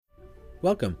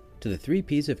Welcome to the 3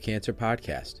 Ps of Cancer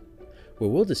podcast, where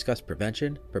we'll discuss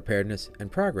prevention, preparedness,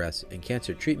 and progress in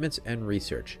cancer treatments and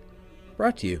research.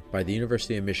 Brought to you by the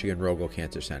University of Michigan Rogel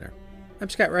Cancer Center. I'm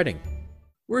Scott Redding.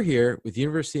 We're here with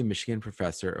University of Michigan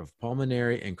Professor of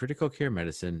Pulmonary and Critical Care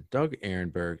Medicine, Doug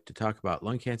Arenberg, to talk about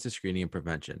lung cancer screening and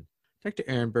prevention. Dr.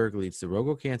 Arenberg leads the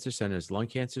Rogel Cancer Center's lung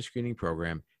cancer screening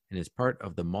program and is part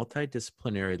of the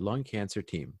multidisciplinary lung cancer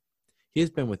team. He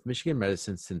has been with Michigan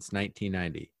Medicine since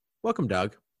 1990. Welcome,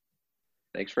 Doug.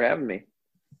 Thanks for having me.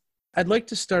 I'd like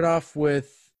to start off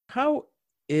with, how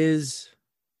is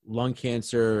lung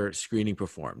cancer screening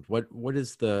performed? What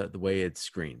is the way it's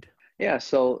screened? Yeah,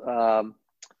 so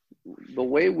the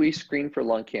way we screen for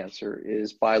lung cancer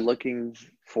is by looking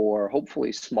for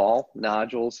hopefully small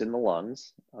nodules in the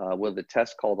lungs with a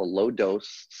test called a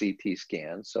low-dose CT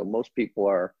scan. So most people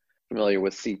are familiar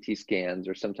with CT scans,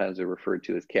 or sometimes they're referred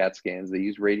to as CAT scans. They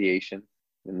use radiation.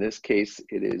 In this case,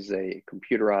 it is a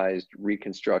computerized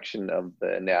reconstruction of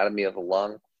the anatomy of the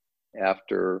lung.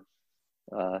 After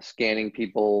scanning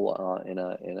people in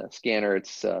a scanner,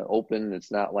 it's open. It's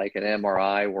not like an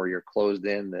MRI where you're closed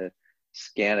in. The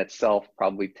scan itself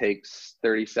probably takes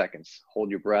 30 seconds. Hold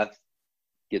your breath,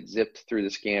 get zipped through the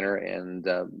scanner, and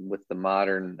with the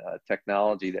modern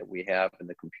technology that we have and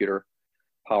the computer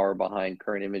power behind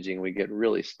current imaging, we get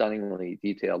really stunningly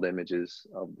detailed images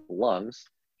of the lungs.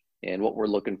 And what we're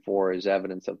looking for is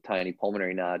evidence of tiny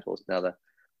pulmonary nodules. Now,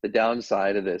 the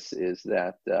downside of this is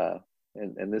that,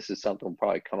 and this is something will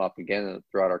probably come up again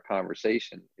throughout our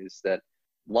conversation, is that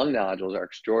lung nodules are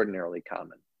extraordinarily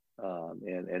common,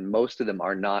 and most of them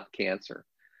are not cancer.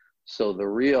 So the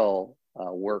real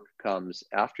work comes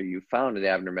after you found an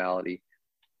abnormality,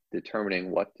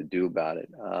 determining what to do about it.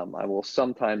 I will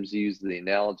sometimes use the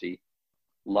analogy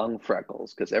lung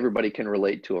freckles, because everybody can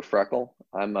relate to a freckle.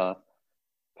 I'm a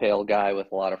pale guy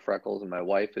with a lot of freckles, and my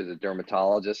wife is a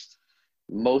dermatologist.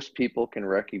 Most people can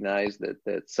recognize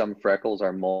that some freckles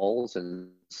are moles and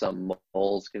some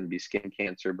moles can be skin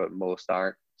cancer, but most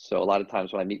aren't. So a lot of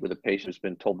times when I meet with a patient who's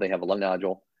been told they have a lung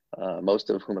nodule,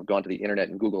 most of whom have gone to the internet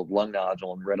and Googled lung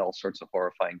nodule and read all sorts of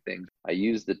horrifying things, I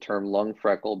use the term lung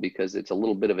freckle because it's a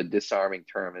little bit of a disarming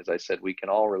term. As I said, we can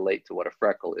all relate to what a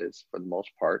freckle is for the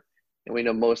most part, and we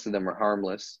know most of them are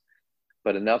harmless.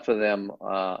 But enough of them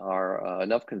are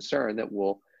enough concern that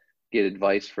we'll get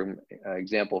advice from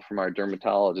example from our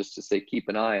dermatologist to say, keep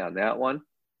an eye on that one.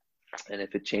 And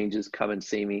if it changes, come and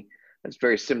see me. It's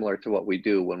very similar to what we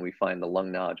do when we find the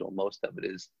lung nodule. Most of it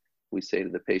is, we say to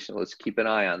the patient, let's keep an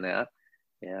eye on that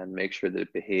and make sure that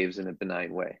it behaves in a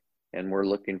benign way. And we're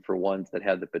looking for ones that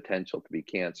have the potential to be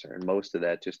cancer. And most of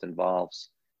that just involves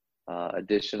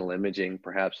additional imaging,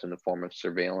 perhaps in the form of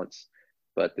surveillance.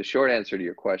 But the short answer to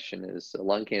your question is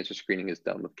lung cancer screening is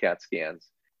done with CAT scans,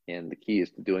 and the key is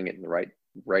to doing it in the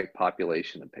right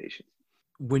population of patients.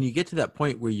 When you get to that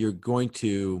point where you're going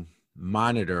to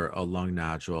monitor a lung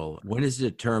nodule, when is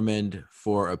it determined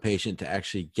for a patient to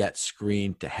actually get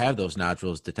screened to have those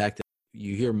nodules detected?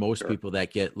 You hear most people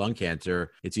that get lung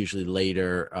cancer, it's usually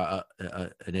later,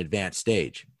 an advanced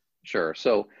stage. Sure.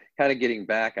 So kind of getting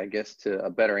back, I guess, to a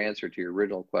better answer to your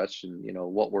original question,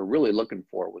 what we're really looking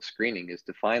for with screening is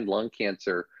to find lung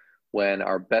cancer when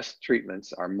our best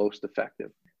treatments are most effective.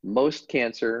 Most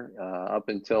cancer, up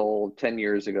until 10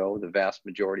 years ago, the vast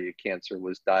majority of cancer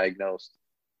was diagnosed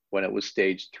when it was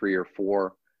stage 3 or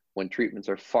 4, when treatments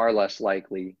are far less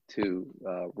likely to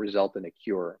result in a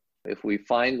cure. If we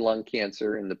find lung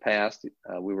cancer in the past,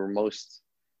 we were most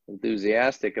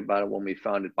enthusiastic about it when we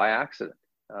found it by accident.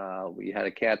 We had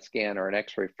a CAT scan or an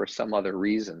X-ray for some other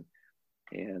reason,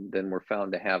 and then we're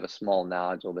found to have a small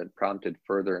nodule that prompted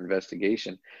further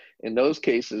investigation. In those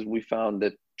cases, we found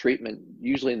that treatment,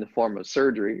 usually in the form of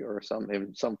surgery, or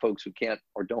some folks who can't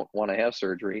or don't want to have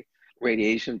surgery,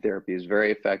 radiation therapy is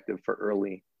very effective for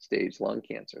early stage lung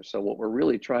cancer. So what we're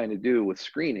really trying to do with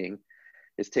screening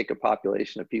is take a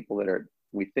population of people that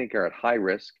we think are at high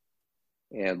risk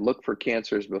and look for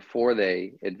cancers before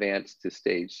they advance to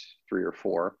stage 3 or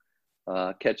 4,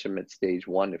 catch them at stage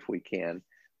 1 if we can,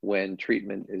 when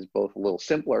treatment is both a little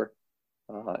simpler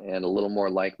and a little more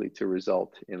likely to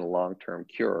result in a long-term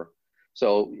cure.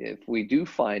 So if we do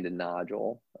find a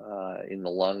nodule in the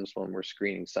lungs when we're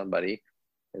screening somebody,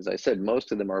 as I said,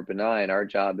 most of them are benign. Our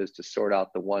job is to sort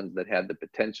out the ones that have the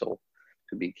potential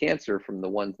to be cancer from the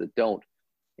ones that don't.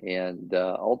 And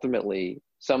ultimately,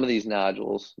 some of these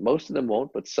nodules, most of them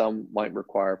won't, but some might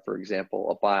require, for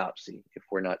example, a biopsy if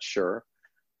we're not sure.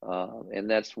 And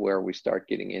that's where we start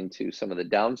getting into some of the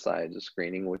downsides of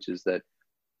screening, which is that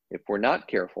if we're not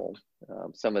careful,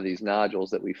 some of these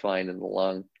nodules that we find in the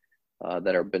lung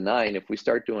that are benign, if we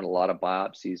start doing a lot of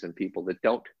biopsies in people that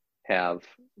don't have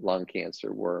lung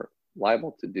cancer, we're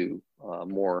liable to do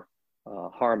more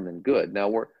harm than good. Now,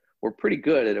 we're pretty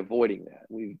good at avoiding that.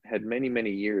 We've had many,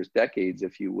 many years, decades,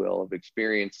 if you will, of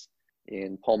experience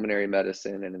in pulmonary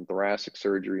medicine and in thoracic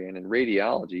surgery and in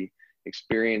radiology,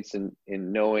 experience in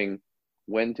knowing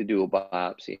when to do a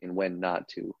biopsy and when not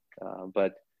to.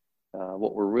 But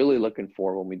what we're really looking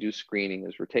for when we do screening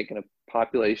is we're taking a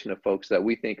population of folks that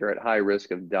we think are at high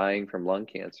risk of dying from lung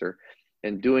cancer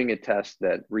and doing a test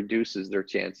that reduces their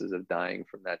chances of dying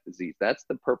from that disease. That's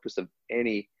the purpose of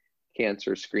any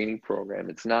cancer screening program.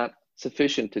 It's not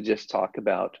sufficient to just talk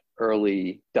about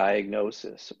early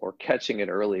diagnosis or catching it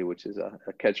early, which is a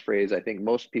catchphrase I think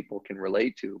most people can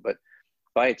relate to, but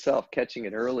by itself, catching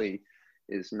it early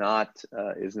is not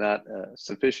a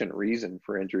sufficient reason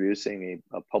for introducing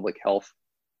a public health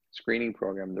screening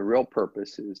program. The real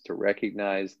purpose is to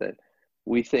recognize that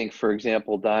we think, for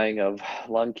example, dying of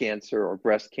lung cancer or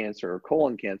breast cancer or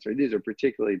colon cancer, these are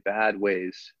particularly bad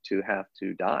ways to have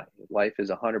to die. Life is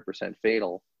 100%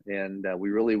 fatal, and we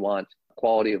really want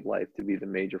quality of life to be the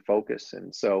major focus.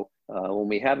 And so when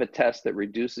we have a test that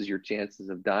reduces your chances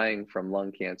of dying from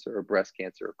lung cancer or breast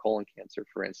cancer or colon cancer,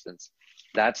 for instance,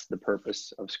 that's the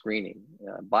purpose of screening.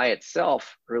 By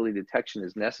itself, early detection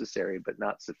is necessary, but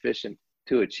not sufficient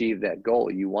to achieve that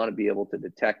goal. You want to be able to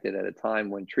detect it at a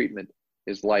time when treatment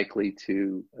is likely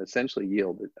to essentially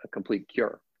yield a complete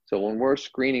cure. So when we're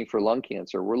screening for lung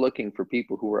cancer, we're looking for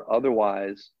people who are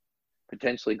otherwise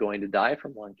potentially going to die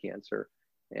from lung cancer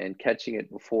and catching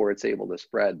it before it's able to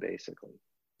spread, basically.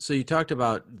 So you talked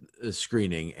about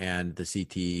screening and the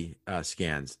CT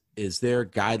scans. Is there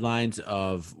guidelines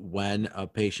of when a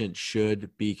patient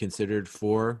should be considered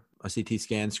for a CT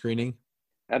scan screening?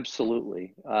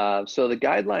 Absolutely. So the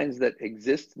guidelines that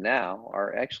exist now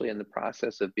are actually in the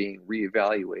process of being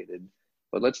reevaluated.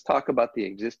 But let's talk about the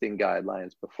existing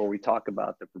guidelines before we talk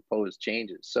about the proposed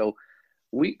changes. So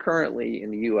we currently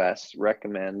in the US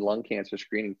recommend lung cancer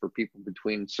screening for people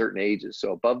between certain ages.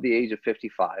 So above the age of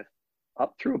 55,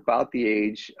 up through about the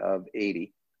age of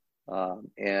 80.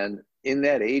 And in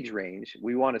that age range,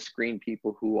 we want to screen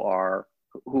people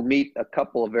who meet a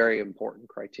couple of very important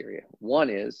criteria. One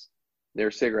is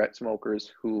they're cigarette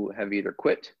smokers who have either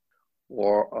quit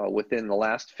or within the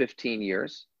last 15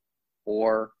 years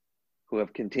or who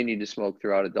have continued to smoke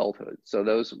throughout adulthood.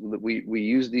 So we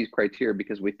use these criteria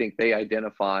because we think they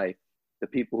identify the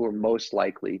people who are most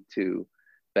likely to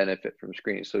benefit from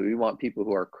screening. So we want people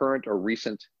who are current or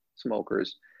recent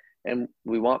smokers, and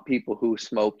we want people who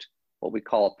smoked what we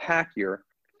call a pack year,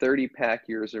 30 pack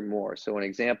years or more. So an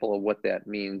example of what that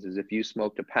means is if you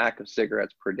smoked a pack of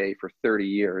cigarettes per day for 30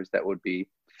 years, that would be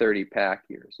 30 pack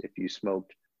years. If you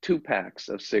smoked 2 packs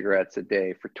of cigarettes a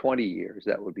day for 20 years,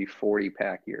 that would be 40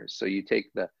 pack years. So you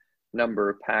take the number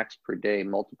of packs per day,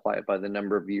 multiply it by the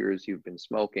number of years you've been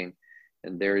smoking,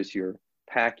 and there's your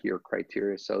pack year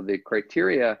criteria. So the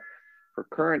criteria for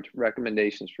current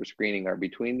recommendations for screening are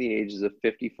between the ages of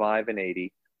 55 and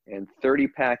 80 and 30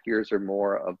 pack years or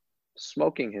more of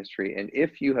smoking history. And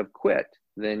if you have quit,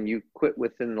 then you quit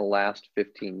within the last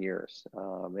 15 years.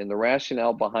 And the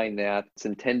rationale behind that, it's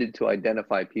intended to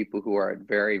identify people who are at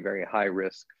very, very high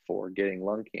risk for getting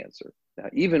lung cancer. Now,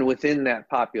 even within that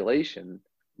population,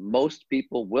 most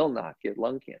people will not get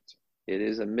lung cancer. It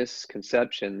is a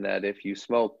misconception that if you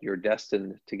smoke, you're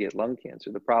destined to get lung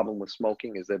cancer. The problem with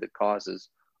smoking is that it causes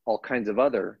all kinds of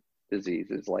other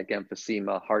diseases like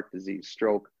emphysema, heart disease,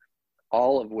 stroke,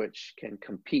 all of which can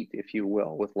compete, if you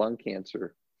will, with lung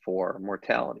cancer for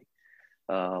mortality.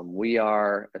 We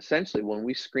are essentially, when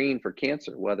we screen for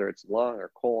cancer, whether it's lung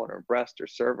or colon or breast or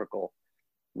cervical,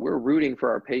 we're rooting for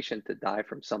our patient to die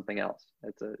from something else.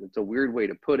 It's a weird way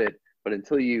to put it, but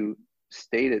until you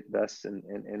state it thus and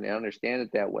understand it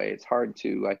that way, it's hard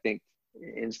to, I think,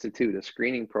 institute a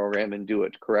screening program and do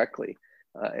it correctly.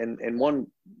 Let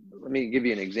me give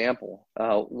you an example.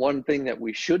 One thing that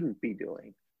we shouldn't be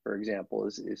doing, for example,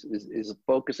 is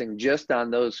focusing just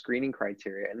on those screening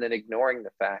criteria and then ignoring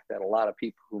the fact that a lot of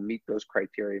people who meet those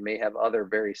criteria may have other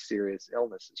very serious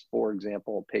illnesses. For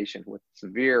example, a patient with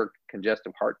severe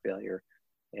congestive heart failure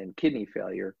and kidney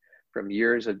failure from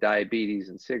years of diabetes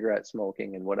and cigarette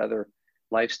smoking and what other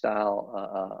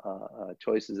lifestyle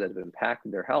choices that have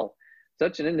impacted their health.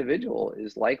 Such an individual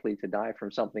is likely to die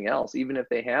from something else, even if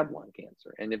they have lung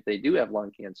cancer. And if they do have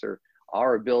lung cancer,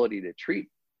 our ability to treat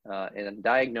and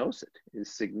diagnose it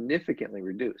is significantly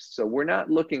reduced. So we're not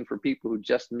looking for people who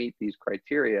just meet these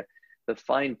criteria. The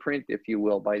fine print, if you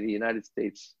will, by the United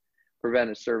States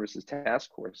Preventive Services Task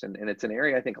Force, and it's an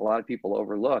area I think a lot of people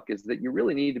overlook, is that you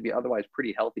really need to be otherwise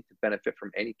pretty healthy to benefit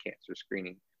from any cancer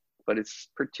screening. But it's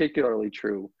particularly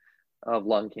true of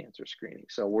lung cancer screening.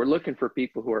 So we're looking for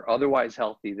people who are otherwise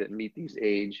healthy that meet these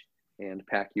age and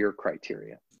pack year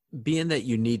criteria. Being that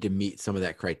you need to meet some of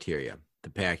that criteria, the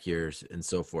pack years and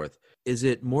so forth, is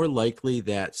it more likely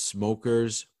that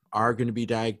smokers are going to be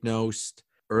diagnosed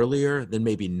earlier than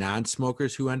maybe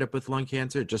non-smokers who end up with lung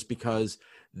cancer just because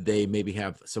they maybe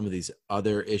have some of these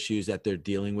other issues that they're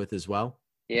dealing with as well?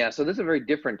 Yeah, so this is a very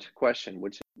different question,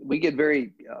 which we get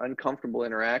very uncomfortable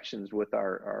interactions with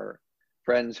our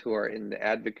friends who are in the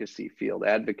advocacy field,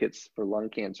 advocates for lung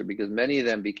cancer, because many of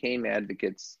them became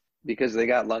advocates because they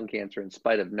got lung cancer in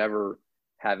spite of never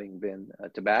having been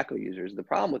tobacco users. The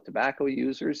problem with tobacco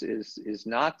users is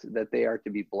not that they are to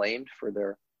be blamed for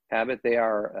their habit. They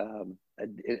are,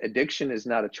 addiction is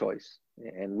not a choice.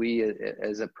 And we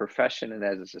as a profession and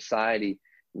as a society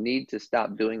need to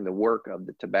stop doing the work of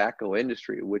the tobacco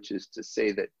industry, which is to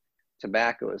say that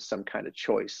tobacco is some kind of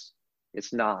choice.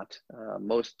 It's not.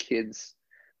 Most kids,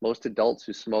 most adults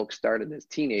who smoke started as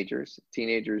teenagers.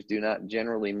 Teenagers do not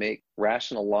generally make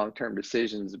rational long-term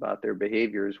decisions about their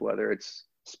behaviors, whether it's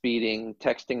speeding,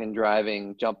 texting and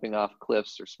driving, jumping off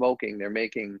cliffs, or smoking. They're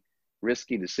making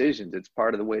risky decisions. It's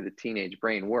part of the way the teenage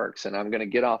brain works. And I'm going to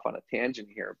get off on a tangent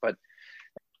here, but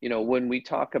you know, when we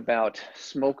talk about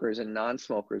smokers and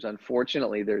non-smokers,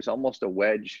 unfortunately, there's almost a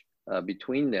wedge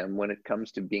between them when it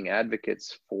comes to being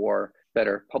advocates for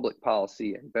better public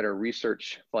policy and better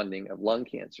research funding of lung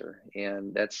cancer.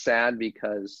 And that's sad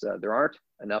because there aren't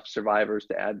enough survivors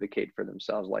to advocate for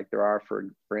themselves like there are,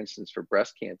 for instance, for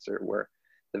breast cancer, where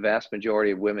the vast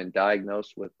majority of women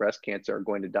diagnosed with breast cancer are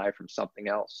going to die from something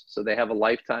else. So they have a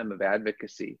lifetime of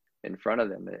advocacy in front of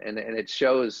them. And it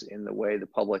shows in the way the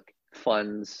public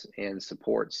funds and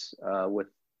supports with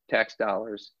tax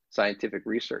dollars scientific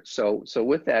research. So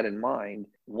with that in mind,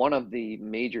 one of the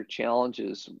major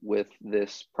challenges with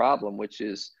this problem, which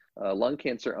is lung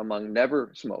cancer among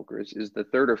never smokers, is the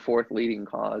third or fourth leading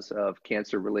cause of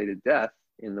cancer-related death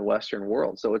in the Western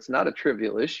world. So it's not a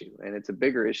trivial issue, and it's a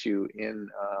bigger issue in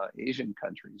Asian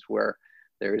countries where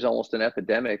there is almost an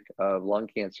epidemic of lung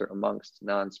cancer amongst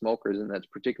non-smokers, and that's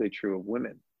particularly true of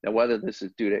women. Now, whether this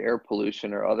is due to air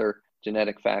pollution or other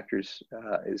genetic factors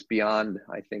is beyond,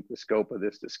 I think, the scope of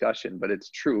this discussion, but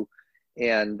it's true.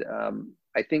 And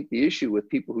I think the issue with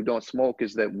people who don't smoke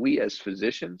is that we as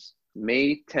physicians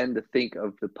may tend to think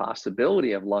of the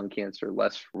possibility of lung cancer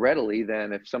less readily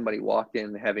than if somebody walked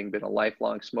in having been a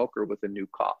lifelong smoker with a new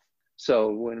cough.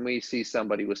 So when we see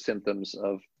somebody with symptoms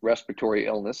of respiratory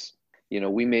illness, you know,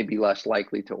 we may be less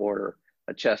likely to order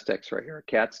a chest x-ray or a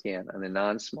CAT scan on a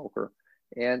non-smoker.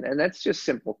 And that's just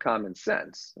simple common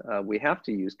sense. We have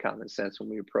to use common sense when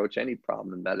we approach any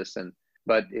problem in medicine,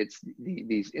 but it's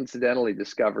these incidentally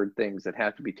discovered things that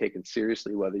have to be taken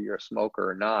seriously, whether you're a smoker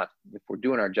or not. If we're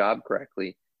doing our job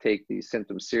correctly, take these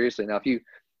symptoms seriously. Now,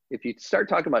 if you start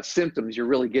talking about symptoms, you're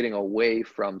really getting away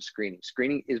from screening.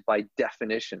 Screening is by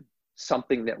definition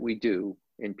something that we do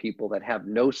in people that have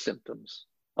no symptoms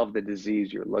of the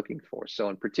disease you're looking for. So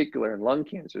in particular, in lung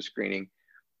cancer screening,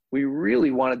 we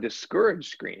really want to discourage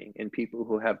screening in people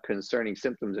who have concerning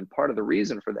symptoms. And part of the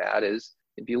reason for that is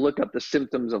if you look up the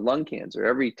symptoms of lung cancer,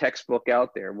 every textbook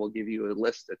out there will give you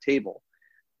a table.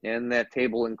 And that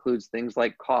table includes things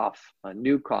like cough, a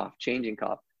new cough, changing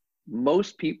cough.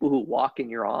 Most people who walk in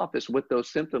your office with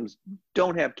those symptoms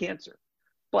don't have cancer.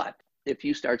 But if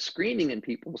you start screening in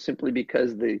people simply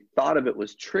because the thought of it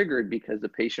was triggered because the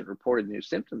patient reported new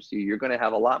symptoms to you, you're going to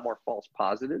have a lot more false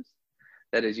positives.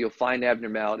 That is, you'll find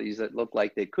abnormalities that look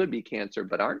like they could be cancer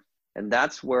but aren't. And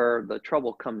that's where the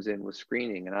trouble comes in with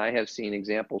screening. And I have seen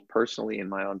examples personally in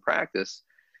my own practice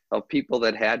of people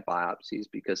that had biopsies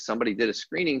because somebody did a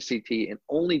screening CT and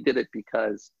only did it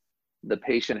because the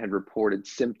patient had reported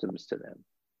symptoms to them.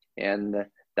 And the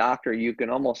doctor, you can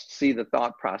almost see the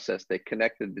thought process. They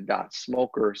connected the dots,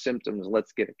 smoker, symptoms,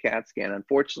 let's get a CAT scan.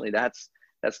 Unfortunately, that's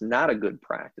not a good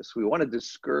practice. We want to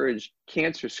discourage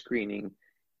cancer screening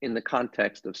in the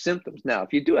context of symptoms. Now,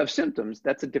 if you do have symptoms,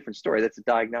 that's a different story. That's a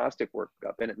diagnostic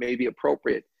workup, and it may be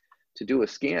appropriate to do a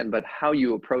scan, but how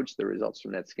you approach the results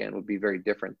from that scan would be very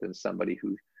different than somebody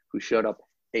who showed up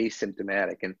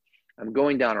asymptomatic. And I'm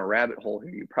going down a rabbit hole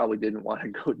here you probably didn't want to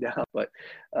go down, but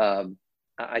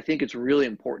I think it's really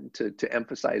important to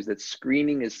emphasize that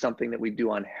screening is something that we do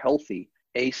on healthy,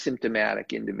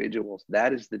 asymptomatic individuals.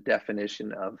 That is the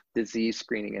definition of disease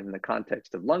screening. And in the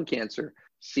context of lung cancer,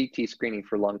 CT screening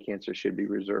for lung cancer should be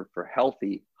reserved for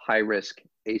healthy, high-risk,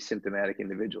 asymptomatic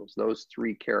individuals. Those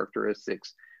three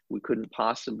characteristics, we couldn't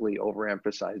possibly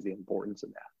overemphasize the importance of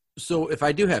that. So if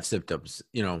I do have symptoms,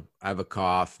 you know, I have a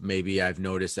cough, maybe I've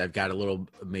noticed I've got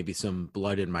maybe some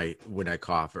blood in when I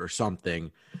cough or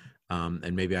something.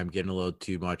 And maybe I'm getting a little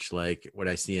too much like what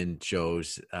I see in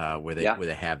shows where they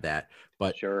have that,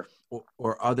 but Sure.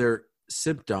 or other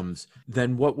symptoms,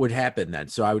 then what would happen then?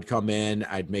 So I would come in,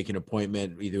 I'd make an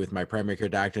appointment either with my primary care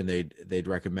doctor, and they'd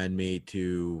recommend me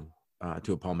to a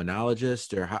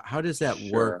pulmonologist, or how does that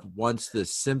work Sure. once the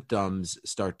symptoms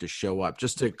start to show up?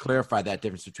 Just to clarify that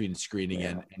difference between screening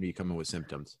Yeah. and you coming with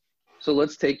symptoms. So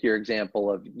let's take your example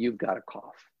of you've got a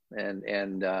cough, and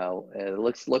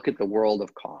let's look at the world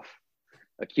of cough.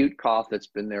 Acute cough that's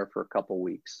been there for a couple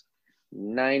weeks.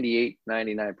 98,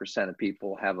 99% of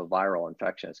people have a viral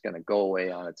infection. It's going to go away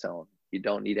on its own. You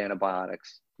don't need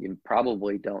antibiotics. You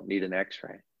probably don't need an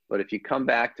x-ray. But if you come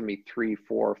back to me 3,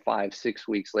 4, 5, 6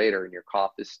 weeks later and your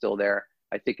cough is still there,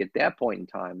 I think at that point in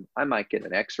time, I might get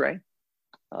an x-ray.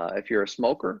 If you're a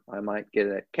smoker, I might get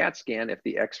a CAT scan if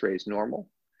the x-ray is normal.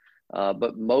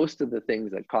 But most of the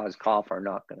things that cause cough are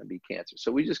not going to be cancer. So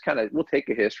we just we'll take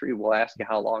a history. We'll ask you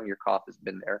how long your cough has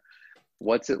been there.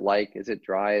 What's it like? Is it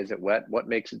dry? Is it wet? What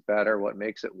makes it better? What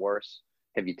makes it worse?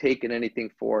 Have you taken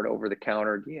anything for it over the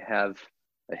counter? Do you have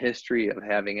a history of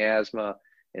having asthma?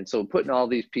 And so putting all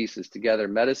these pieces together,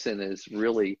 medicine is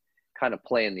really kind of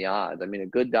playing the odds. I mean, a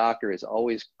good doctor is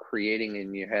always creating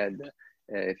in your head,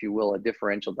 if you will, a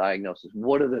differential diagnosis.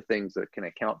 What are the things that can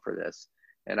account for this?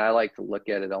 And I like to look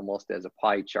at it almost as a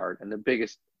pie chart. And the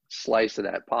biggest slice of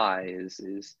that pie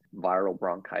is viral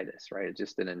bronchitis, right? It's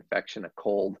just an infection, a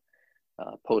cold,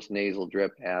 post-nasal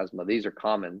drip, asthma. These are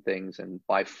common things. And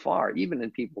by far, even in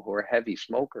people who are heavy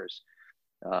smokers,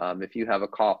 if you have a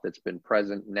cough that's been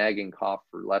present, nagging cough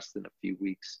for less than a few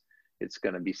weeks, it's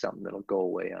going to be something that'll go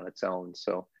away on its own.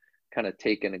 So kind of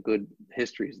taking a good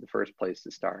history is the first place to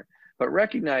start. But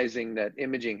recognizing that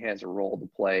imaging has a role to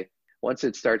play once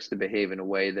it starts to behave in a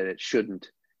way that it shouldn't,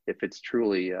 if it's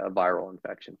truly a viral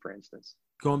infection, for instance.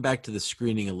 Going back to the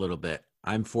screening a little bit,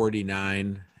 I'm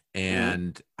 49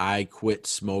 and I quit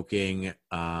smoking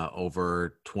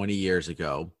over 20 years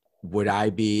ago. Would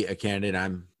I be a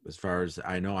candidate? As far as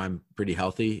I know, I'm pretty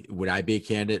healthy. Would I be a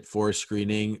candidate for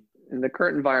screening? In the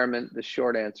current environment, the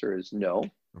short answer is no.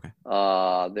 Okay.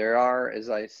 There are,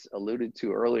 as I alluded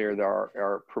to earlier, there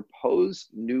are proposed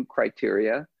new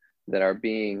criteria that are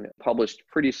being published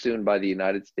pretty soon by the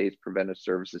United States Preventive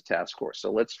Services Task Force.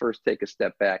 So let's first take a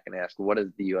step back and ask, what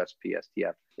is the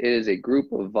USPSTF? It is a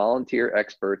group of volunteer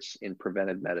experts in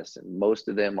preventive medicine. Most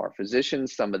of them are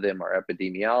physicians, some of them are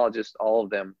epidemiologists, all of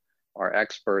them are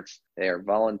experts. They are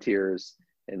volunteers,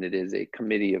 and it is a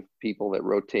committee of people that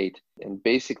rotate and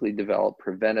basically develop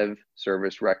preventive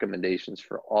service recommendations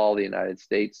for all the United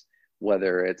States,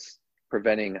 whether it's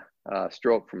preventing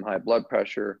stroke from high blood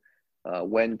pressure,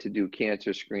 when to do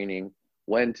cancer screening,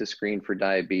 when to screen for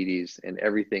diabetes, and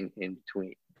everything in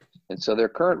between. And so their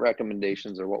current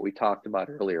recommendations are what we talked about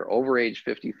earlier: over age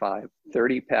 55,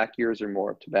 30 pack years or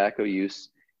more of tobacco use,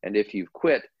 and if you've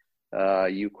quit,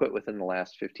 you quit within the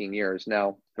last 15 years.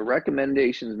 Now, the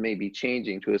recommendations may be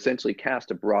changing to essentially cast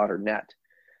a broader net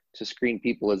to screen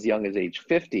people as young as age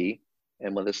 50,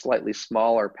 and with a slightly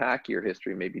smaller pack year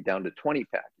history, maybe down to 20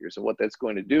 pack years. And what that's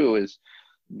going to do is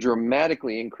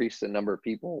dramatically increase the number of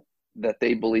people that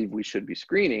they believe we should be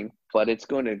screening, but it's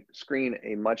going to screen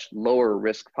a much lower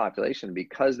risk population.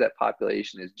 Because that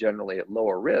population is generally at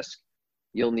lower risk,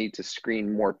 you'll need to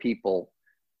screen more people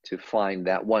to find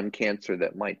that one cancer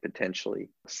that might potentially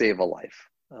save a life.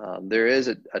 There is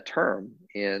a term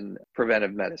in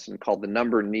preventive medicine called the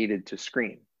number needed to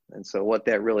screen. And so what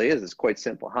that really is quite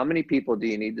simple. How many people do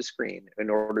you need to screen in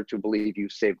order to believe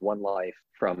you've saved one life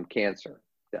from cancer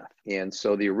death? And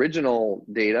so the original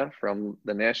data from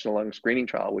the National Lung Screening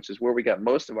Trial, which is where we got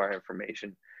most of our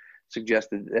information,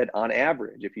 suggested that on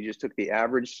average, if you just took the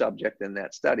average subject in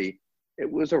that study,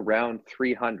 it was around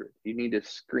 300. You need to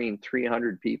screen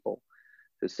 300 people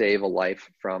to save a life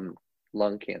from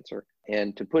lung cancer.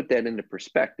 And to put that into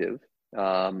perspective,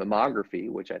 mammography,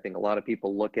 which I think a lot of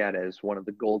people look at as one of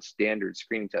the gold standard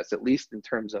screening tests, at least in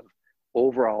terms of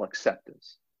overall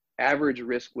acceptance. Average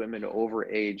risk women over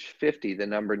age 50, the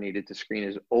number needed to screen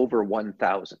is over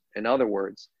 1,000. In other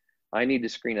words, I need to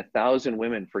screen 1,000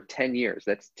 women for 10 years.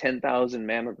 That's 10,000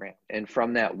 mammograms. And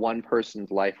from that, one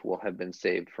person's life will have been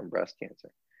saved from breast cancer,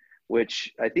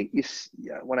 which I think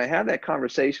when I have that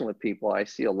conversation with people, I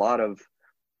see a lot of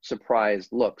surprised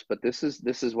looks, but this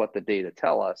is what the data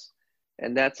tell us.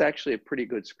 And that's actually a pretty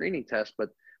good screening test. But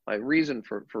my reason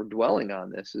for dwelling on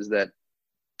this is that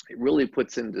it really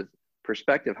puts into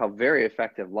perspective how very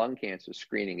effective lung cancer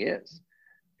screening is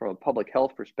from a public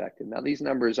health perspective. Now, these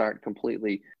numbers aren't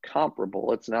completely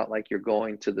comparable. It's not like you're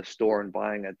going to the store and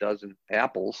buying a dozen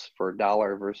apples for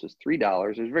 $1 versus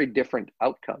 $3. There's very different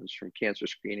outcomes from cancer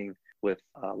screening with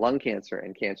lung cancer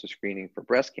and cancer screening for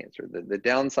breast cancer. The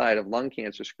downside of lung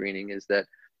cancer screening is that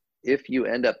if you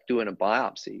end up doing a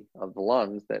biopsy of the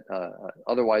lungs that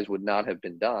otherwise would not have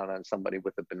been done on somebody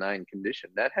with a benign condition,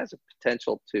 that has a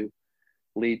potential to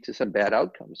lead to some bad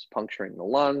outcomes, puncturing the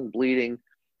lung, bleeding.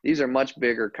 These are much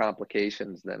bigger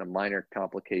complications than a minor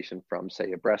complication from,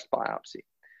 say, a breast biopsy.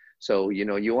 So,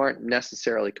 you aren't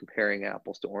necessarily comparing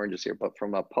apples to oranges here, but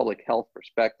from a public health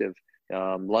perspective,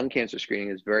 lung cancer screening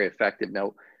is very effective.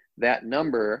 Now, that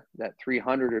number, that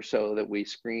 300 or so that we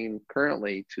screen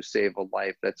currently to save a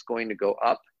life, that's going to go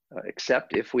up,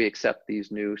 except if we accept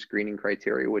these new screening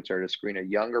criteria, which are to screen a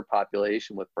younger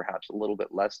population with perhaps a little bit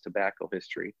less tobacco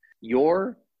history.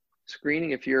 Your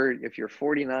screening, if you're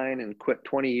 49 and quit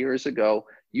 20 years ago,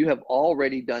 you have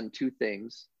already done two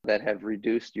things that have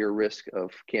reduced your risk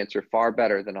of cancer far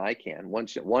better than I can.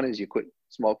 One is you quit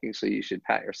smoking, so you should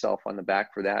pat yourself on the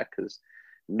back for that, because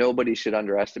nobody should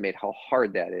underestimate how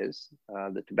hard that is.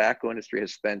 The tobacco industry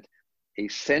has spent a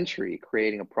century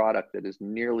creating a product that is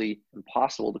nearly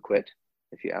impossible to quit.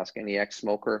 If you ask any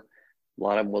ex-smoker, a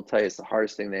lot of them will tell you it's the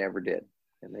hardest thing they ever did.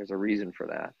 And there's a reason for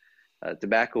that.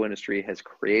 Tobacco industry has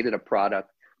created a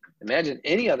product. Imagine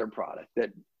any other product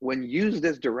that, when used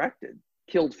as directed,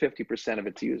 killed 50% of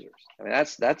its users. I mean,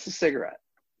 that's a cigarette.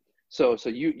 So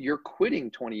your quitting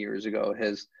 20 years ago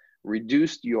has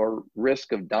reduced your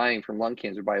risk of dying from lung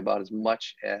cancer by about as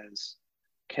much as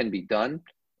can be done.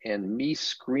 And me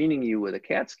screening you with a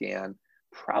CAT scan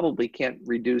probably can't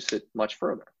reduce it much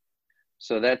further.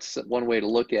 So that's one way to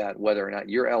look at whether or not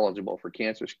you're eligible for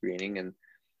cancer screening. And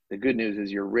the good news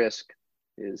is your risk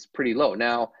is pretty low.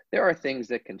 Now, there are things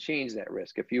that can change that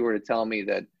risk. If you were to tell me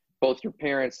that both your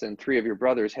parents and 3 of your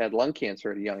brothers had lung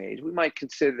cancer at a young age, we might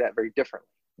consider that very differently.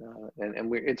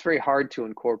 It's very hard to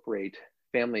incorporate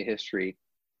family history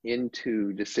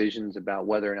into decisions about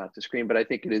whether or not to screen, but I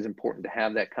think it is important to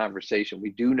have that conversation.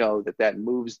 We do know that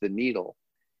moves the needle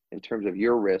in terms of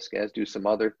your risk, as do some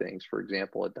other things. For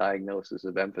example, a diagnosis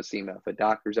of emphysema. If a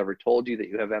doctor's ever told you that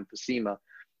you have emphysema,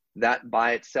 that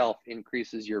by itself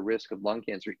increases your risk of lung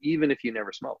cancer, even if you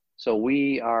never smoke. So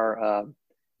we are,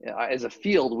 as a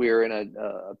field, we're in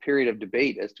a period of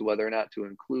debate as to whether or not to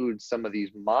include some of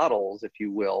these models, if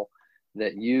you will,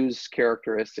 that use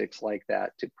characteristics like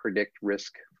that to predict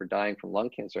risk for dying from lung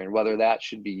cancer, and whether that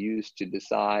should be used to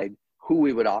decide who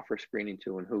we would offer screening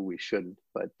to and who we shouldn't.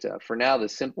 But for now, the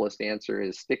simplest answer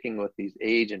is sticking with these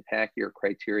age and pack year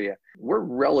criteria. We're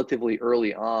relatively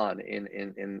early on in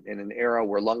an era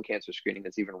where lung cancer screening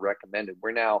is even recommended.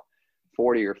 We're now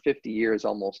 40 or 50 years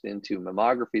almost into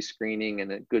mammography screening,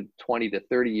 and a good 20 to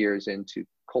 30 years into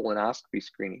colonoscopy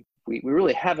screening. We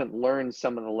really haven't learned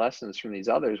some of the lessons from these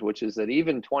others, which is that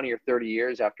even 20 or 30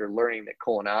 years after learning that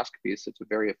colonoscopy is such a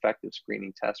very effective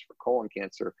screening test for colon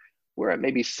cancer, we're at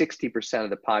maybe 60% of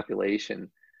the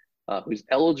population who's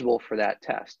eligible for that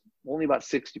test. Only about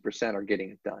 60% are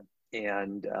getting it done.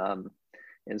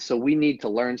 And so we need to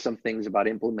learn some things about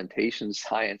implementation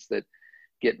science that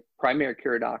get primary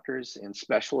care doctors and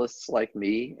specialists like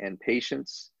me and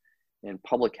patients and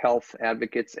public health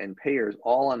advocates and payers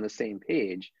all on the same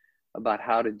page about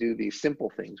how to do these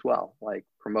simple things well, like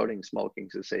promoting smoking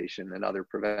cessation and other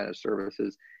preventive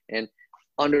services. And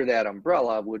under that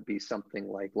umbrella would be something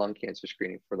like lung cancer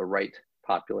screening for the right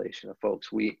population of folks.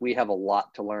 We have a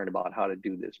lot to learn about how to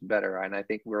do this better. And I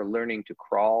think we're learning to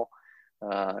crawl,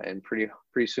 and pretty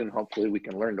soon, hopefully, we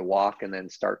can learn to walk and then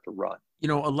start to run.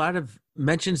 A lot of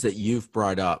mentions that you've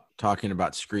brought up talking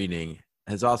about screening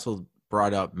has also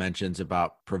brought up mentions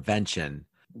about prevention.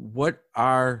 What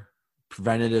are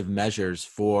preventative measures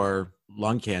for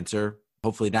lung cancer,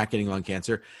 hopefully not getting lung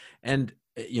cancer? And,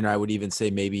 I would even say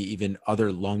maybe even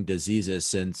other lung diseases,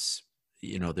 since,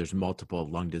 there's multiple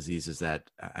lung diseases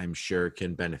that I'm sure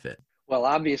can benefit. Well,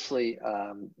 obviously,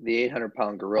 the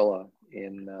 800-pound gorilla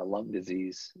in lung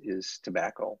disease is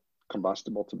tobacco,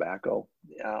 combustible tobacco.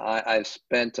 I've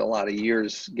spent a lot of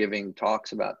years giving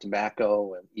talks about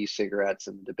tobacco and e-cigarettes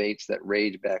and debates that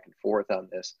rage back and forth on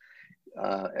this.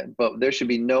 But there should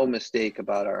be no mistake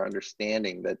about our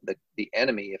understanding that the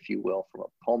enemy, if you will, from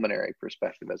a pulmonary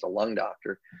perspective as a lung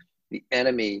doctor, the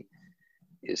enemy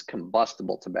is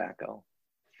combustible tobacco,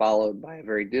 followed by a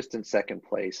very distant second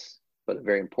place, but a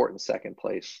very important second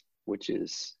place, which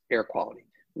is air quality.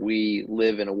 We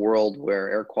live in a world where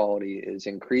air quality is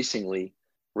increasingly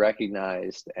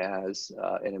recognized as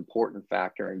an important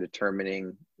factor in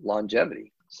determining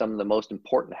longevity. Some of the most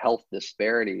important health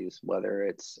disparities, whether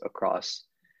it's across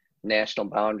national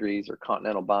boundaries or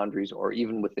continental boundaries, or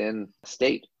even within a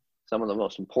state, some of the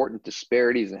most important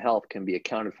disparities in health can be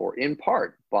accounted for in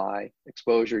part by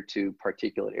exposure to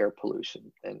particulate air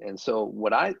pollution. And so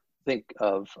what I think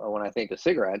of when I think of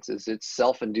cigarettes is it's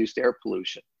self-induced air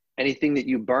pollution. Anything that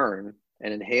you burn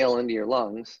and inhale into your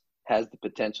lungs has the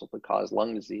potential to cause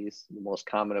lung disease, the most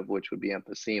common of which would be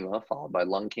emphysema, followed by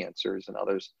lung cancers and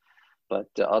others, but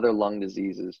other lung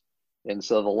diseases. And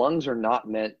so the lungs are not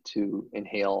meant to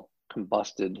inhale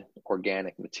combusted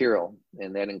organic material,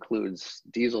 and that includes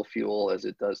diesel fuel as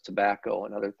it does tobacco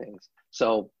and other things.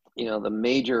 So, the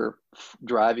major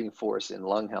driving force in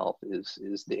lung health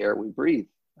is the air we breathe.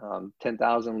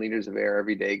 10,000 liters of air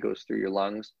every day goes through your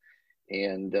lungs,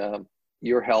 and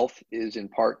your health is in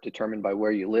part determined by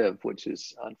where you live, which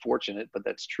is unfortunate, but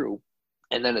that's true.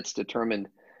 And then it's determined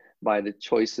by the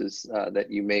choices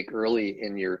that you make early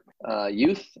in your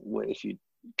youth. If you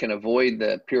can avoid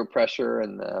the peer pressure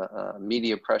and the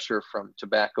media pressure from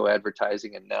tobacco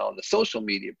advertising, and now the social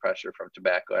media pressure from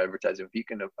tobacco advertising, if you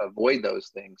can avoid those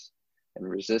things and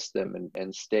resist them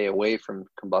and stay away from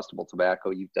combustible tobacco,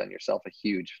 you've done yourself a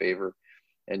huge favor.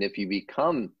 And if you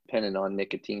become dependent on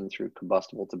nicotine through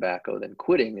combustible tobacco, then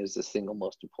quitting is the single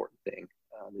most important thing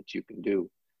that you can do.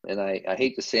 And I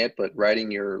hate to say it, but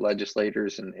writing your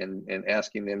legislators and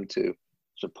asking them to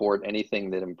support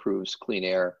anything that improves clean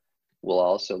air will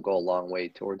also go a long way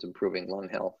towards improving lung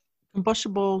health.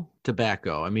 Combustible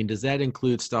tobacco, I mean, does that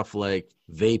include stuff like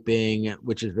vaping,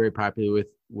 which is very popular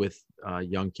with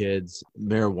young kids,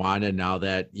 marijuana now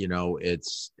that,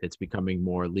 it's becoming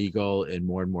more legal in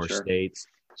more and more Sure. states?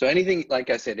 So anything,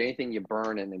 like I said, anything you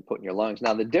burn and then put in your lungs.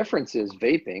 Now, the difference is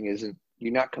vaping isn't,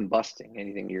 you're not combusting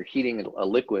anything. You're heating a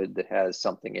liquid that has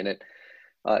something in it.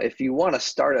 If you want to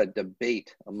start a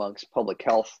debate amongst public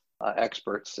health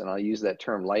experts, and I'll use that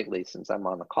term lightly since I'm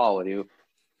on the call with you,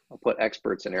 I'll put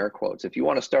experts in air quotes. If you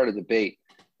want to start a debate,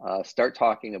 start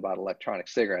talking about electronic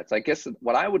cigarettes. I guess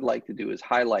what I would like to do is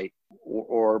highlight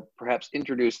or perhaps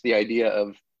introduce the idea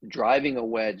of driving a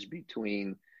wedge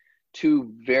between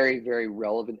two very, very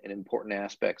relevant and important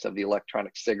aspects of the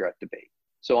electronic cigarette debate.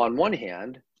 So on one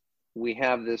hand, we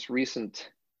have this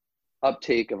recent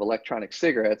uptake of electronic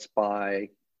cigarettes by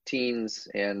teens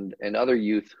and other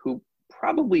youth who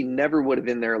probably never would have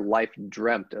in their life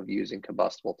dreamt of using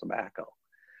combustible tobacco.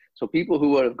 So people who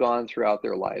would have gone throughout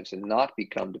their lives and not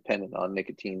become dependent on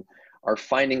nicotine are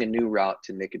finding a new route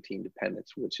to nicotine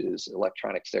dependence, which is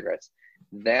electronic cigarettes.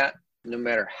 That, no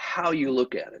matter how you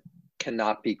look at it,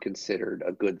 cannot be considered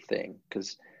a good thing,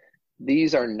 because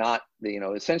these are not,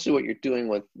 essentially what you're doing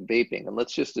with vaping. And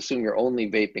let's just assume you're only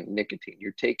vaping nicotine.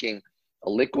 You're taking a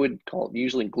liquid called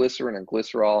usually glycerin or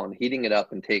glycerol and heating it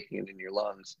up and taking it in your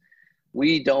lungs.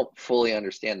 We don't fully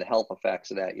understand the health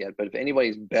effects of that yet, but if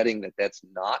anybody's betting that that's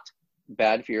not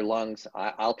bad for your lungs,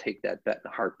 I'll take that bet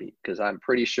in a heartbeat, because I'm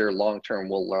pretty sure long-term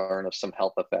we'll learn of some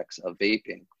health effects of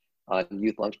vaping on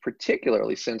youth lungs,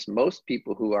 particularly since most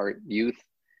people who are youth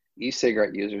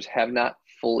e-cigarette users have not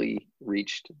fully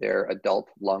reached their adult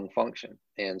lung function.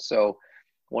 And so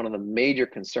one of the major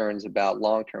concerns about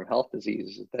long-term health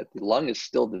disease is that the lung is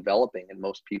still developing in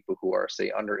most people who are,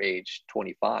 say, under age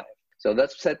 25. So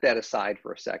let's set that aside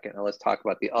for a second, and let's talk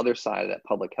about the other side of that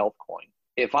public health coin.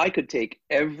 If I could take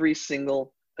every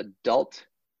single adult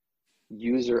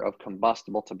user of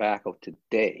combustible tobacco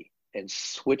today and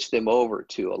switch them over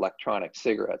to electronic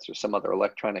cigarettes or some other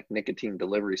electronic nicotine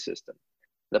delivery system,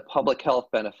 the public health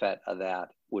benefit of that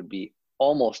would be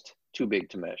almost too big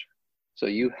to measure. So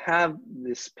you have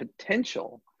this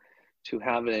potential to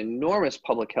have an enormous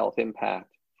public health impact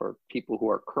for people who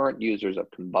are current users of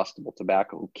combustible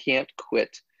tobacco who can't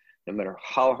quit no matter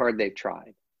how hard they've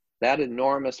tried. That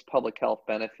enormous public health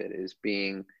benefit is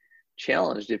being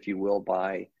challenged, if you will,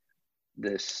 by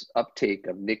this uptake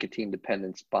of nicotine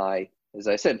dependence by, as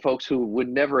I said, folks who would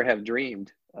never have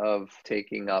dreamed of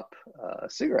taking up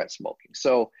cigarette smoking.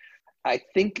 So I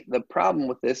think the problem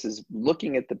with this is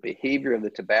looking at the behavior of the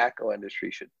tobacco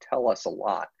industry should tell us a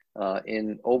lot.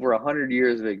 In over 100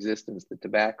 years of existence, the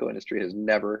tobacco industry has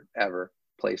never, ever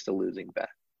placed a losing bet.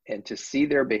 And to see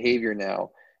their behavior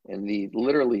now and the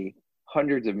literally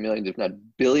hundreds of millions, if not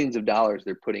billions of dollars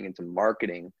they're putting into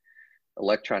marketing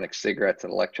electronic cigarettes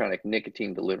and electronic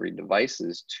nicotine delivery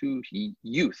devices to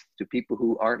youth, to people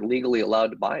who aren't legally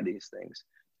allowed to buy these things,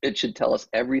 it should tell us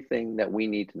everything that we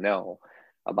need to know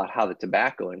about how the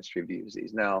tobacco industry views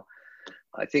these. Now,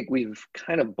 I think we've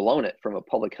kind of blown it from a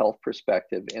public health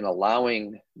perspective in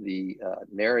allowing the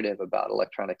narrative about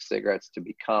electronic cigarettes to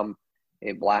become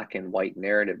a black and white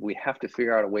narrative. We have to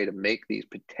figure out a way to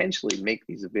potentially make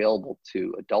these available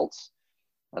to adults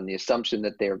on the assumption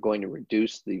that they are going to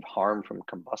reduce the harm from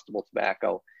combustible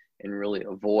tobacco and really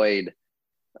avoid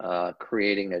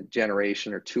creating a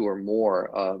generation or two or more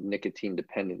of nicotine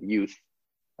dependent youth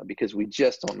because we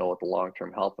just don't know what the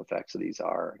long-term health effects of these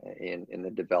are in the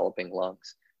developing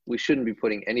lungs. We shouldn't be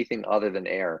putting anything other than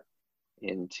air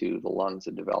into the lungs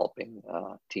of developing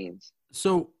teens.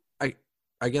 So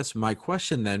I guess my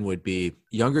question then would be,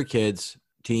 younger kids,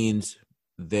 teens,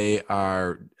 they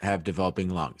have developing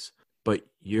lungs, but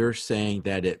you're saying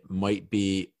that it might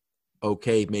be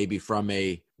okay, maybe from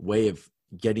a way of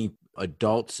getting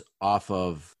adults off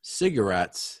of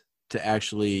cigarettes to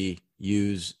actually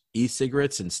use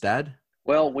e-cigarettes instead?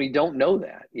 Well, we don't know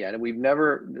that yet. And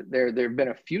there have been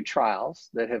a few trials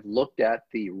that have looked at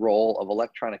the role of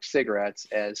electronic cigarettes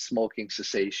as smoking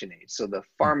cessation aids. So the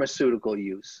pharmaceutical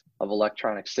use of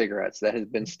electronic cigarettes that has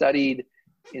been studied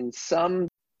in some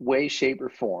way, shape, or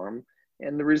form.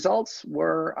 And the results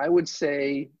were, I would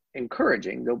say,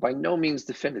 encouraging, though by no means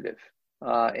definitive.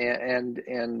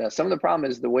 Some of the problem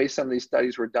is the way some of these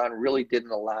studies were done really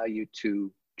didn't allow you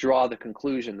to draw the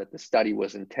conclusion that the study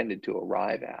was intended to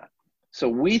arrive at. So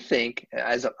we think,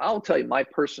 I'll tell you my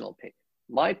personal opinion.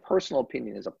 My personal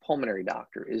opinion as a pulmonary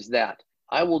doctor is that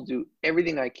I will do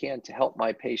everything I can to help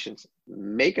my patients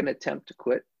make an attempt to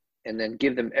quit and then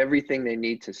give them everything they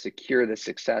need to secure the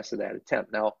success of that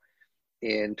attempt. Now,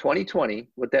 in 2020,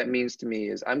 what that means to me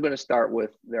is I'm going to start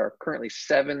with, there are currently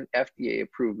 7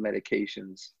 FDA-approved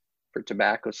medications for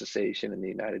tobacco cessation in the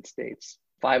United States.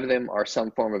 5 of them are some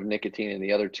form of nicotine and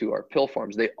the other 2 are pill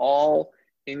forms. They all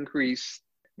increase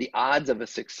the odds of a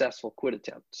successful quit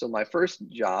attempt. So my first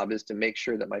job is to make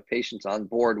sure that my patient's on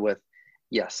board with,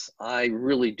 yes, I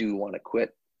really do want to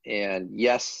quit. And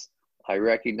yes, I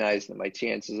recognize that my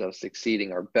chances of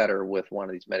succeeding are better with one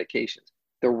of these medications.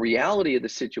 The reality of the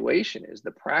situation is,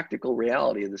 the practical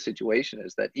reality of the situation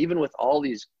is that even with all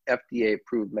these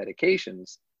FDA-approved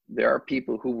medications, there are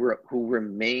people who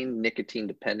remain nicotine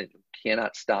dependent, who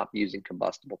cannot stop using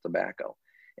combustible tobacco.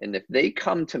 And if they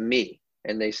come to me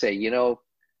and they say, you know,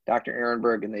 Dr.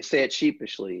 Ehrenberg, and they say it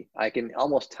sheepishly, I can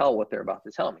almost tell what they're about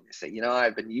to tell me. They say, you know,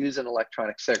 I've been using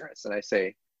electronic cigarettes. And I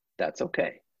say, that's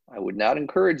okay. I would not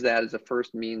encourage that as a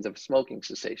first means of smoking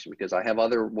cessation, because I have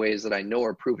other ways that I know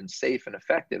are proven safe and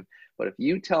effective. But if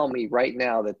you tell me right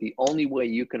now that the only way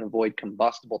you can avoid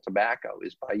combustible tobacco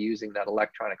is by using that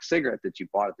electronic cigarette that you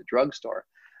bought at the drugstore,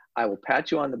 I will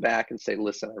pat you on the back and say,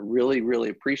 listen, I really, really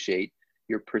appreciate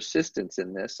your persistence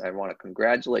in this. I want to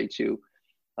congratulate you.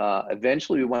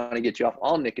 Eventually, we want to get you off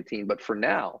all nicotine. But for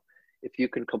now, if you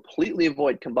can completely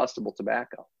avoid combustible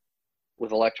tobacco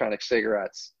with electronic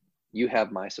cigarettes, you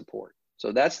have my support.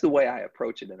 So that's the way I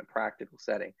approach it in a practical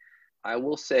setting. I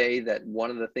will say that one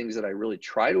of the things that I really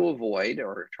try to avoid,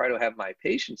 or try to have my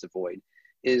patients avoid,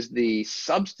 is the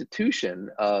substitution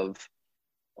of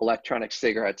electronic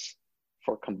cigarettes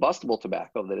for combustible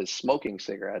tobacco, that is smoking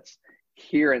cigarettes,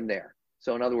 here and there.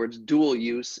 So in other words, dual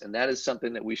use, and that is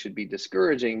something that we should be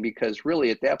discouraging, because really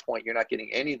at that point, you're not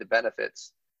getting any of the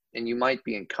benefits and you might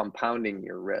be compounding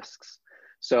your risks.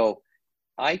 So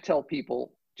I tell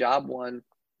people, job one,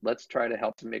 let's try to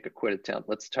help to make a quit attempt.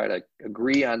 Let's try to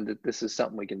agree on that this is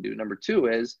something we can do. Number 2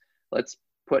 is, let's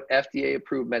put FDA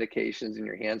approved medications in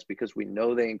your hands because we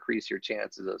know they increase your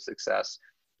chances of success,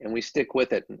 and we stick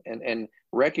with it and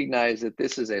recognize that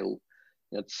this is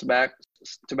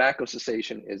tobacco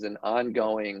cessation is an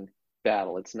ongoing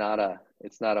battle. It's not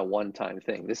a one-time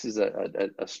thing. This is a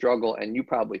struggle, and you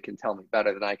probably can tell me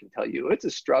better than I can tell you. It's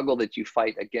a struggle that you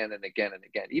fight again and again and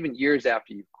again, even years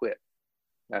after you've quit.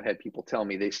 I've had people tell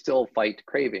me they still fight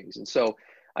cravings. And so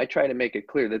I try to make it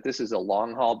clear that this is a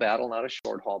long haul battle, not a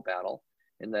short haul battle,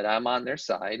 and that I'm on their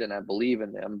side and I believe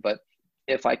in them. But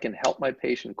if I can help my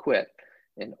patient quit,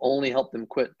 and only help them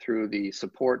quit through the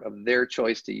support of their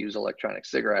choice to use electronic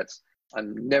cigarettes,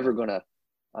 I'm never gonna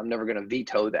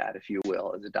veto that, if you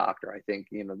will, as a doctor. I think,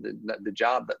 you know, the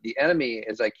job, that the enemy,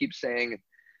 as I keep saying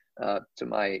to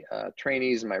my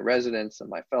trainees and my residents and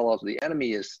my fellows, the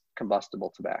enemy is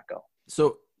combustible tobacco.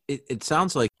 So it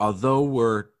sounds like, although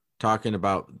we're talking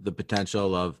about the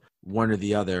potential of one or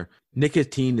the other,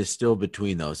 nicotine is still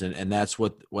between those, and that's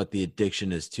what the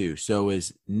addiction is too. So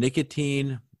is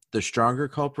nicotine the stronger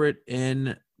culprit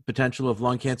in potential of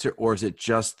lung cancer, or is it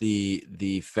just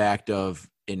the fact of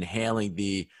inhaling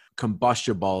the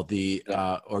combustible, the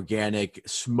organic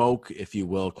smoke, if you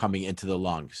will, coming into the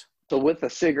lungs? So with a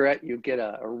cigarette, you get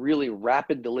a really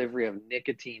rapid delivery of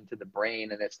nicotine to the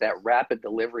brain, and it's that rapid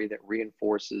delivery that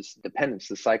reinforces dependence,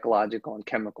 the psychological and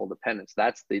chemical dependence.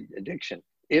 That's the addiction.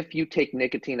 If you take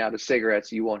nicotine out of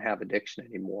cigarettes, you won't have addiction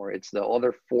anymore. It's the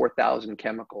other 4,000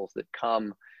 chemicals that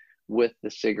come with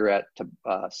the cigarette to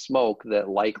smoke that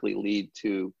likely lead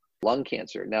to lung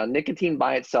cancer. Now, nicotine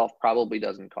by itself probably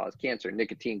doesn't cause cancer.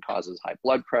 Nicotine causes high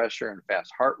blood pressure and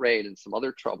fast heart rate and some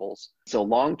other troubles. So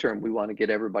long term, we want to get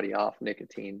everybody off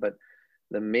nicotine. But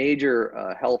the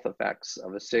major health effects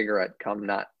of a cigarette come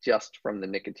not just from the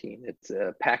nicotine. It's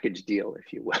a package deal,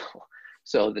 if you will.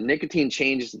 So the nicotine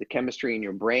changes the chemistry in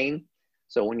your brain.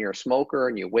 So when you're a smoker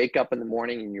and you wake up in the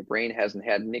morning and your brain hasn't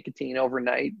had nicotine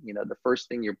overnight, the first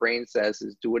thing your brain says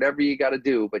is do whatever you got to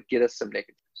do, but get us some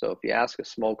nicotine. So if you ask a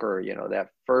smoker, that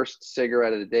first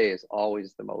cigarette of the day is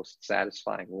always the most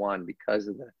satisfying one because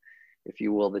of the, if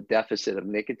you will, the deficit of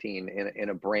nicotine in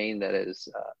a brain that is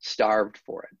starved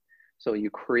for it. So you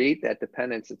create that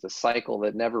dependence. It's a cycle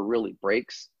that never really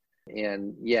breaks.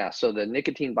 And so the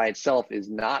nicotine by itself is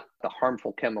not the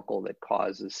harmful chemical that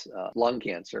causes lung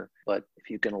cancer. But if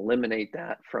you can eliminate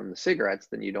that from the cigarettes,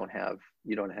 then you don't have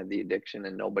the addiction,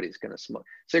 and nobody's going to smoke.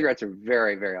 Cigarettes are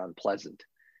very, very unpleasant.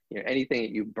 Anything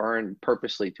that you burn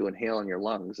purposely to inhale in your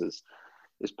lungs is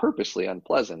purposely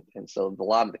unpleasant. And so a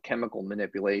lot of the chemical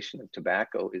manipulation of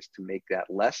tobacco is to make that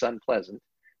less unpleasant,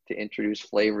 to introduce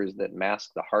flavors that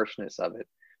mask the harshness of it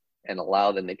and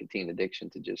allow the nicotine addiction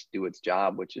to just do its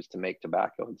job, which is to make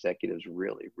tobacco executives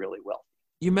really, really wealthy.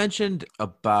 You mentioned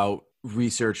about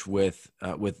research with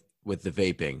the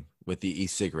vaping, with the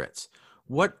e-cigarettes.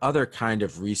 What other kind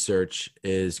of research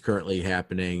is currently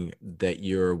happening that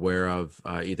you're aware of,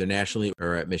 either nationally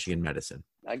or at Michigan Medicine?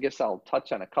 I guess I'll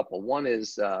touch on a couple. One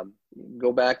is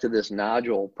go back to this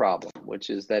nodule problem,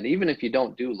 which is that even if you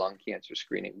don't do lung cancer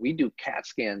screening, we do CAT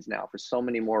scans now for so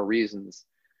many more reasons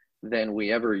than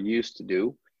we ever used to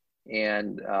do.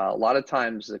 And a lot of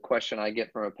times the question I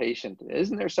get from a patient,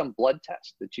 isn't there some blood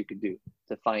test that you could do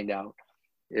to find out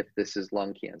if this is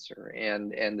lung cancer?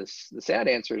 And the sad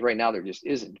answer is right now there just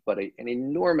isn't, but an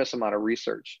enormous amount of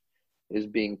research is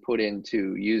being put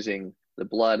into using the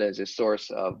blood as a source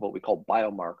of what we call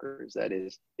biomarkers. That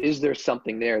is there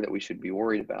something there that we should be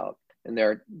worried about? And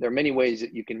there are many ways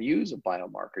that you can use a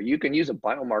biomarker. You can use a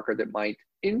biomarker that might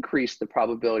increase the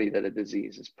probability that a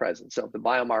disease is present. So if the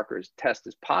biomarker test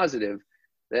is positive,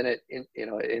 then it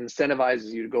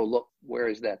incentivizes you to go look, where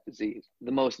is that disease?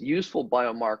 The most useful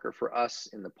biomarker for us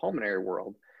in the pulmonary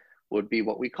world would be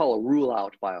what we call a rule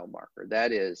out biomarker.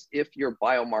 That is, if your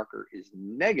biomarker is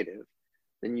negative,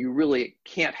 then you really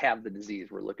can't have the disease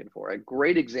we're looking for. A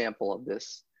great example of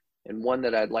this, and one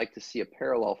that I'd like to see a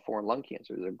parallel for in lung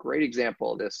cancer, is a great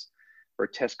example of this for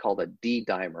a test called a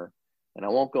D-dimer. And I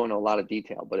won't go into a lot of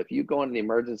detail, but if you go into the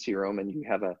emergency room and you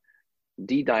have a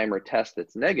D-dimer test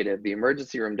that's negative, the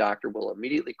emergency room doctor will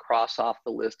immediately cross off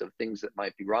the list of things that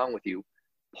might be wrong with you,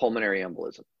 pulmonary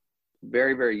embolism.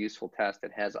 Very, very useful test.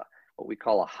 It has what we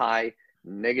call a high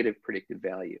negative predictive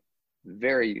value.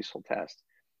 Very useful test.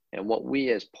 And what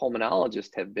we as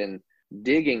pulmonologists have been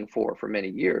digging for many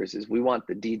years is we want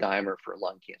the D-dimer for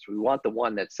lung cancer. We want the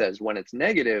one that says when it's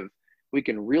negative, we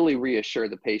can really reassure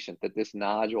the patient that this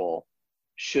nodule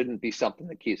shouldn't be something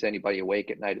that keeps anybody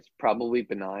awake at night. It's probably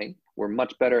benign. We're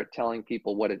much better at telling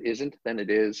people what it isn't than it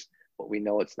is, but we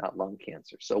know it's not lung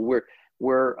cancer. So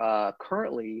we're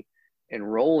currently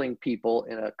enrolling people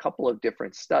in a couple of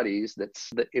different studies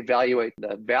that evaluate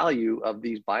the value of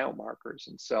these biomarkers.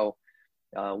 And so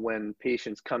when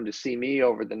patients come to see me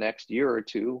over the next year or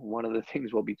two, one of the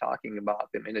things we'll be talking about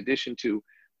them, in addition to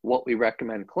what we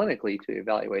recommend clinically to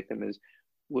evaluate them, is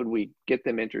would we get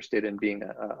them interested in being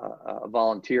a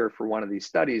volunteer for one of these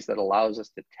studies that allows us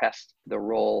to test the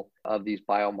role of these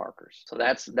biomarkers. So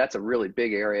that's a really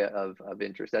big area of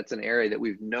interest. That's an area that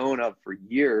we've known of for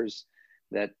years,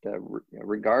 that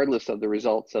regardless of the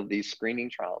results of these screening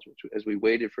trials, which as we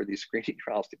waited for these screening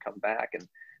trials to come back and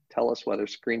tell us whether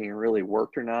screening really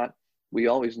worked or not, we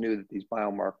always knew that these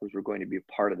biomarkers were going to be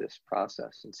a part of this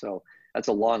process. And so that's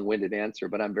a long-winded answer,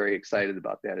 but I'm very excited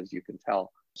about that, as you can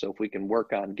tell. So if we can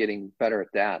work on getting better at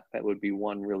that, that would be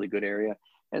one really good area.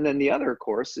 And then the other, of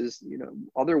course, is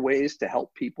other ways to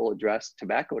help people address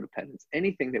tobacco dependence.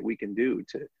 Anything that we can do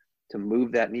to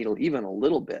move that needle even a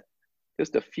little bit.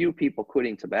 Just a few people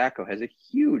quitting tobacco has a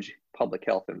huge public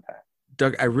health impact.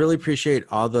 Doug, I really appreciate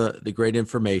all the great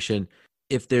information.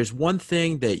 If there's one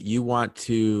thing that you want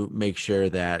to make sure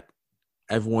that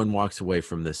everyone walks away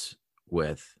from this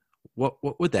with,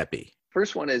 what would that be?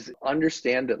 First one is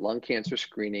understand that lung cancer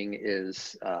screening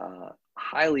is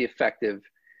highly effective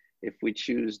if we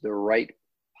choose the right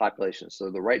population. So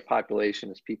the right population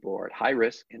is people who are at high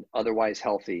risk and otherwise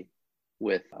healthy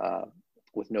with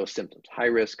no symptoms. High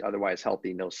risk, otherwise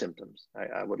healthy, no symptoms.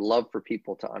 I would love for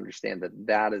people to understand that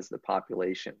that is the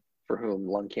population for whom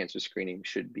lung cancer screening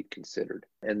should be considered.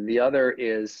 And the other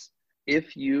is,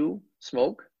 if you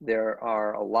smoke, there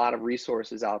are a lot of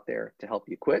resources out there to help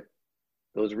you quit.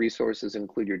 Those resources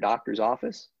include your doctor's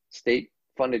office,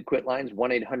 state-funded quit lines.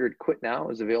 1-800-QUIT-NOW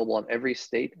is available in every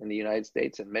state in the United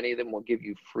States, and many of them will give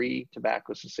you free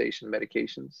tobacco cessation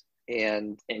medications,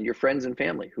 and your friends and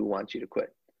family who want you to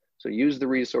quit. So use the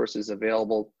resources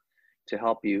available to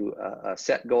help you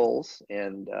set goals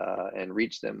and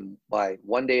reach them by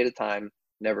one day at a time.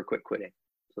 Never quit quitting.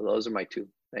 So those are my two.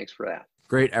 Thanks for that.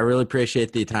 Great. I really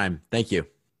appreciate the time. Thank you.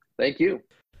 Thank you.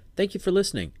 Thank you for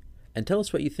listening. And tell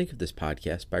us what you think of this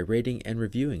podcast by rating and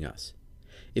reviewing us.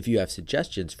 If you have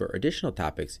suggestions for additional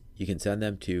topics, you can send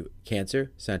them to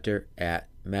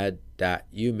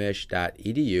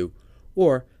cancercenter@med.umich.edu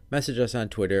or message us on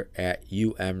Twitter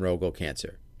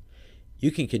 @UMRogelCancer.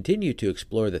 You can continue to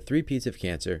explore the 3 Ps of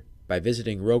cancer by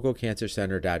visiting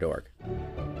rogelcancercenter.org.